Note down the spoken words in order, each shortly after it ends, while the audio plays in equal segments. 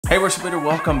Hey worshiper,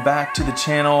 welcome back to the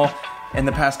channel. In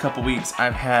the past couple weeks,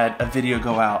 I've had a video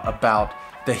go out about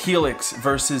the HELIX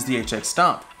versus the HX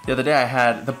Stomp. The other day I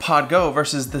had the Pod Go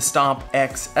versus the Stomp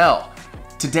XL.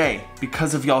 Today,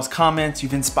 because of y'all's comments,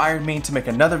 you've inspired me to make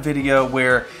another video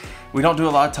where we don't do a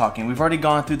lot of talking. We've already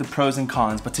gone through the pros and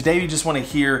cons, but today we just want to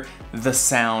hear the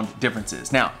sound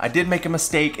differences. Now, I did make a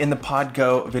mistake in the Pod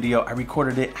Go video. I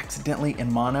recorded it accidentally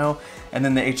in mono, and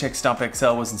then the HX Stomp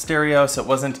XL was in stereo, so it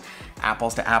wasn't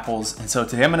apples to apples. And so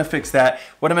today I'm gonna fix that.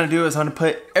 What I'm gonna do is I'm gonna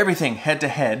put everything head to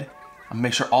head. I'm gonna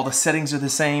make sure all the settings are the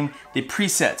same. The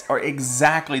presets are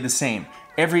exactly the same.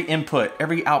 Every input,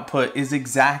 every output is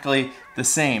exactly the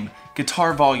same.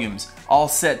 Guitar volumes, all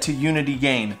set to unity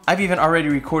gain. I've even already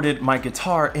recorded my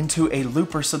guitar into a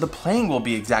looper so the playing will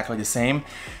be exactly the same.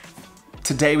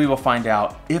 Today we will find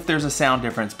out if there's a sound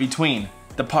difference between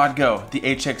the Pod Go, the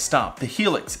HX Stomp, the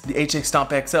HELIX, the HX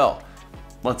Stomp XL.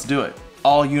 Let's do it.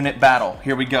 All unit battle,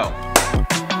 here we go.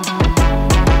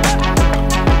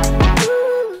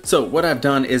 So what I've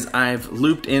done is I've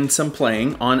looped in some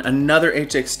playing on another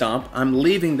HX Stomp. I'm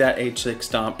leaving that HX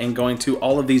Stomp and going to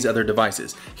all of these other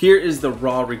devices. Here is the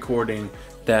raw recording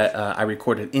that I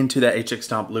recorded into that HX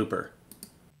Stomp looper.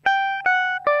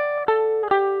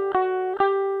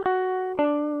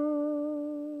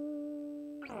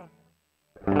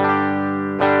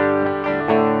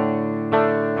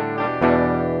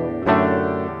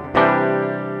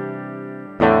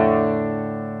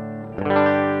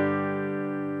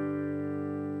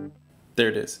 There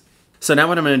it is. So now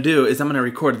what I'm going to do is I'm going to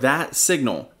record that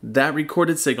signal, that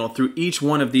recorded signal through each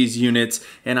one of these units,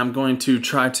 and I'm going to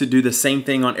try to do the same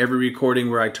thing on every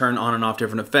recording where I turn on and off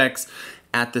different effects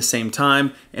at the same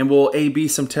time, and we'll A/B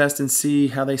some tests and see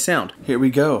how they sound. Here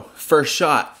we go. First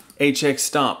shot, HX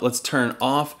Stomp. Let's turn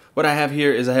off. What I have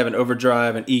here is I have an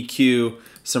overdrive, an EQ,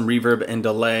 some reverb and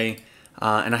delay,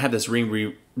 and I have this room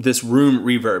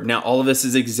reverb. Now all of this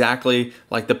is exactly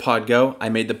like the Pod Go. I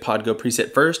made the Pod Go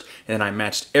preset first and then I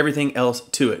matched everything else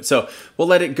to it. So we'll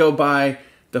let it go by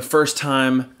the first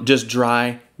time just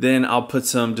dry, then I'll put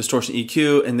some distortion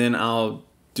EQ and then I'll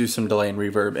do some delay and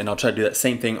reverb, and I'll try to do that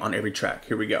same thing on every track.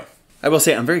 Here we go. I will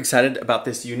say I'm very excited about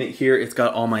this unit here. It's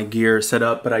got all my gear set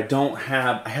up, but I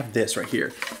have this right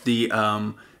here.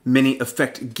 The mini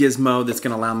effect gizmo that's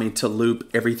gonna allow me to loop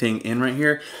everything in right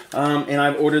here. And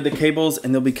I've ordered the cables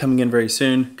and they'll be coming in very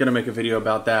soon. Gonna make a video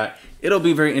about that. It'll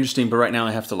be very interesting, but right now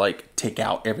I have to like take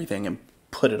out everything and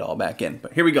put it all back in.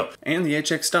 But here we go. And the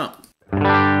HX Stomp.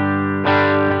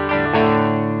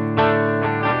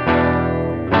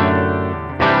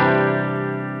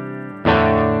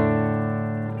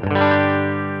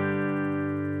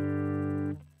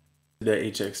 The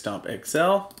HX Stomp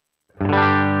XL.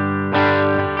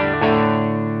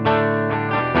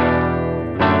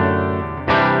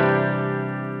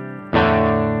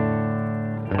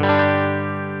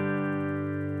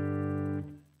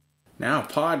 Now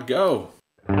Pod Go.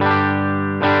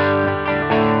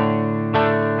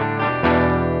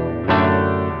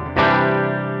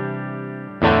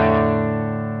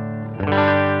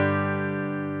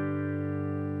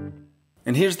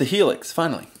 And here's the HELIX,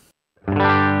 finally.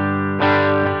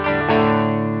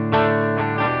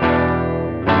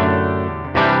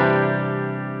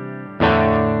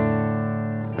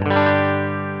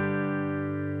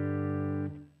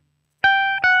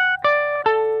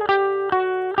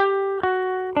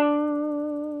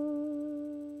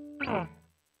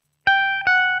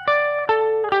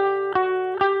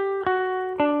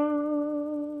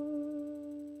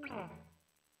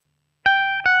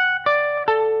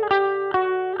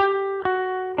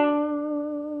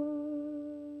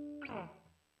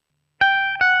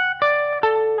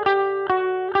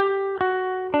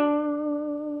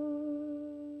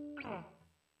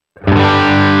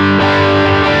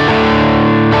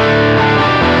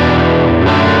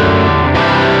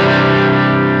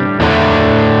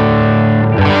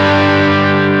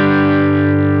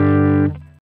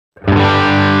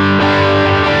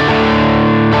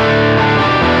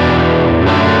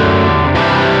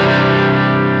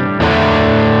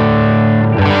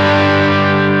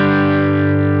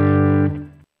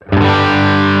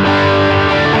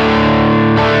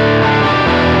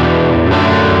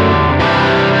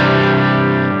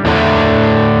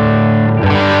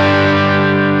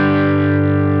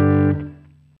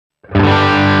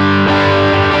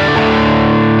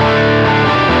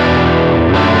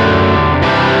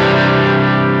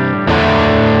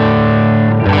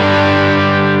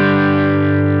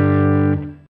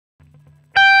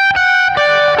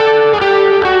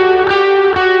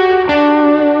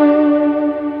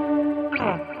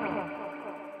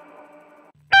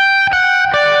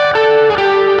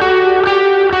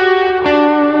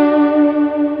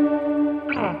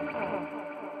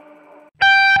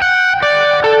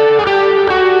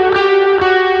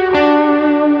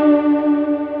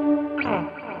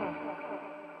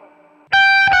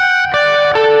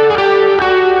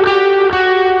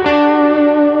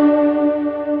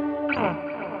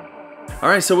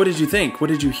 right, so what did you think? What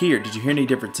did you hear? Did you hear any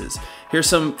differences? Here's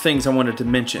some things I wanted to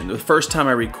mention. The first time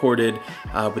I recorded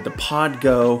with the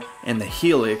PodGo and the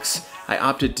HELIX, I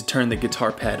opted to turn the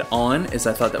guitar pad on as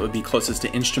I thought that would be closest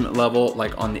to instrument level,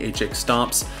 like on the HX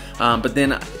Stomps. But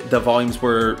then the volumes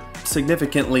were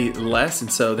significantly less,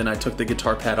 and so then I took the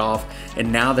guitar pad off,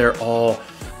 and now they're all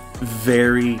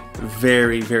very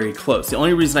close. The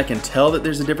only reason I can tell that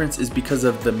there's a difference is because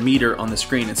of the meter on the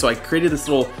screen. And so I created this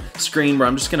little screen where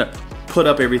I'm just gonna put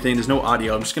up everything. There's no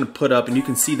audio. I'm just gonna put up, and you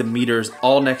can see the meters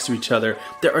all next to each other.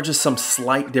 There are just some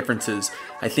slight differences.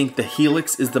 I think the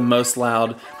HELIX is the most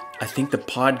loud. I think the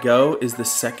PodGo is the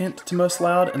second to most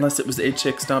loud, unless it was the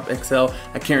HX Stomp XL.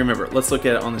 I can't remember. Let's look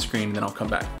at it on the screen and then I'll come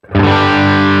back.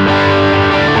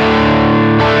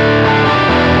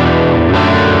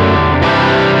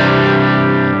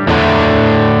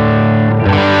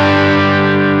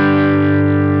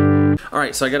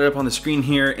 Alright, so I got it up on the screen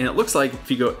here, and it looks like if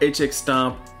you go HX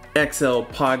Stomp, XL,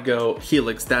 PodGo,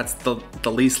 HELIX, that's the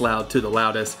least loud to the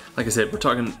loudest. Like I said, we're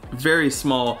talking very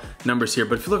small numbers here,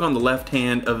 but if you look on the left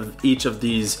hand of each of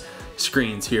these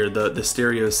screens here, the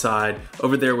stereo side,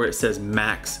 over there where it says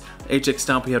max, HX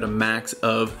Stomp, we have a max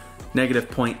of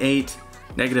 -0.8,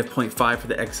 -0.5 for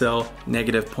the XL,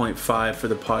 -0.5 for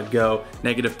the PodGo,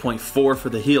 -0.4 for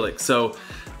the HELIX. So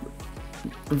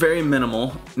very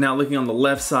minimal. Now looking on the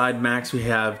left side, max, we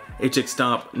have HX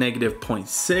Stomp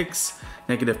 -0.6,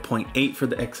 -0.8 for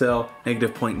the XL,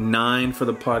 -0.9 for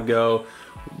the PodGo,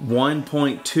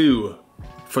 1.2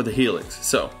 for the HELIX.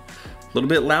 So a little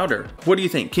bit louder. What do you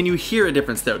think? Can you hear a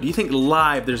difference though? Do you think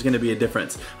live there's gonna be a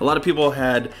difference? A lot of people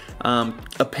had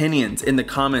opinions in the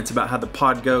comments about how the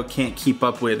PodGo can't keep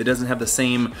up with, it doesn't have the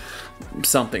same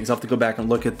somethings. I'll have to go back and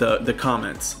look at the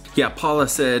comments. Yeah, Paula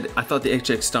said, I thought the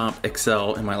HX Stomp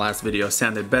XL in my last video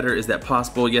sounded better. Is that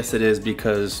possible? Yes, it is,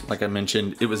 because like I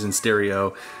mentioned, it was in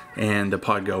stereo and the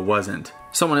PodGo wasn't.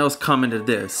 Someone else commented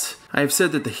this. I have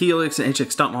said that the HELIX and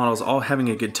HX Stomp models all having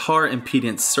a guitar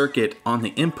impedance circuit on the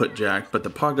input jack, but the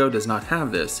PodGo does not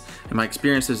have this. In my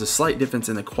experience, there's a slight difference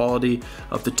in the quality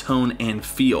of the tone and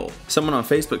feel. Someone on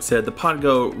Facebook said the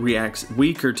PodGo reacts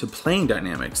weaker to playing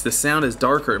dynamics. The sound is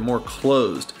darker and more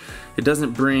closed. It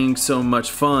doesn't bring so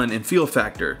much fun and feel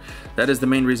factor. That is the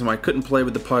main reason why I couldn't play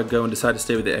with the PodGo and decided to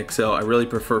stay with the XL. I really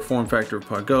prefer form factor of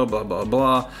PodGo, blah, blah,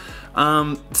 blah.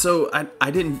 So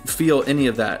I didn't feel any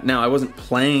of that. Now, I wasn't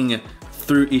playing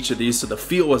through each of these, so the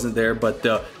feel wasn't there, but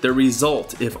the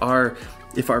result, if our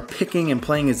picking and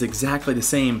playing is exactly the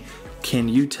same, can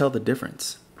you tell the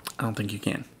difference? I don't think you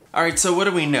can. All right, so what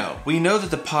do we know? We know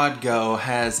that the PodGo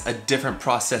has a different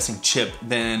processing chip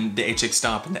than the HX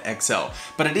Stomp and the XL,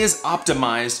 but it is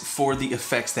optimized for the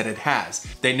effects that it has.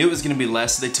 They knew it was gonna be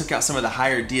less, so they took out some of the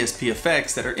higher DSP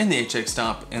effects that are in the HX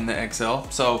Stomp and the XL,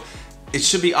 so it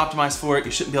should be optimized for it.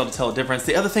 You shouldn't be able to tell a difference.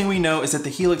 The other thing we know is that the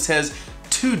HELIX has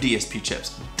 2 DSP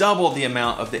chips, double the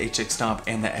amount of the HX Stomp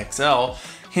and the XL,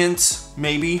 hence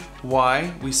maybe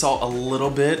why we saw a little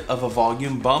bit of a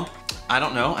volume bump. I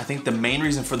don't know. I think the main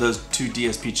reason for those 2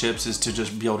 DSP chips is to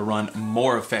just be able to run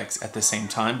more effects at the same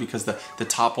time, because the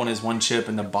top one is one chip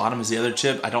and the bottom is the other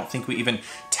chip. I don't think we even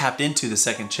tapped into the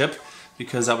second chip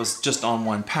because I was just on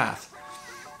one path.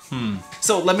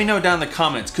 So let me know down in the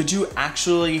comments, could you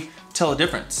actually tell a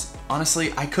difference?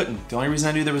 Honestly, I couldn't. The only reason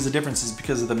I knew there was a difference is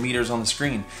because of the meters on the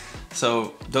screen.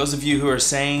 So those of you who are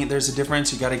saying there's a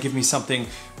difference, you gotta give me something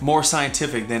more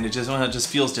scientific than it just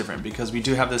feels different, because we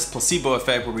do have this placebo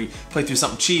effect where we play through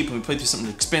something cheap and we play through something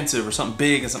expensive or something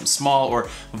big and something small, or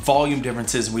volume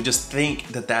differences, and we just think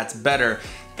that that's better.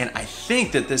 And I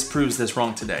think that this proves this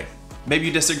wrong today. Maybe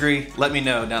you disagree, let me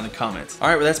know down in the comments. All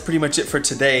right, well that's pretty much it for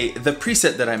today. The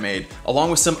preset that I made, along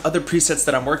with some other presets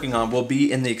that I'm working on, will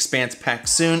be in the Expanse Pack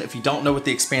soon. If you don't know what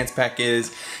the Expanse Pack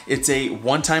is, it's a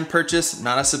one-time purchase,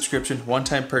 not a subscription,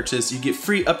 one-time purchase. You get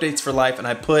free updates for life, and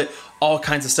I put all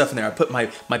kinds of stuff in there. I put my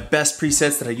best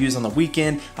presets that I use on the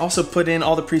weekend. I also put in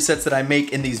all the presets that I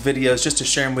make in these videos just to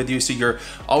share them with you, so you're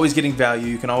always getting value.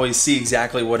 You can always see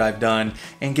exactly what I've done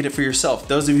and get it for yourself.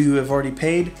 Those of you who have already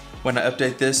paid, when I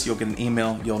update this, you'll get an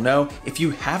email, you'll know. If you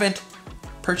haven't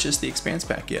purchased the Expanse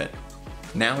Pack yet,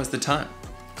 now is the time.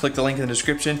 Click the link in the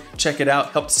description, check it out,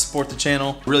 help to support the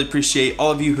channel. Really appreciate all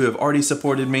of you who have already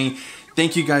supported me.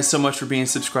 Thank you guys so much for being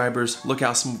subscribers. Look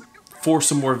out for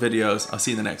some more videos. I'll see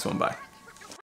you in the next one, bye.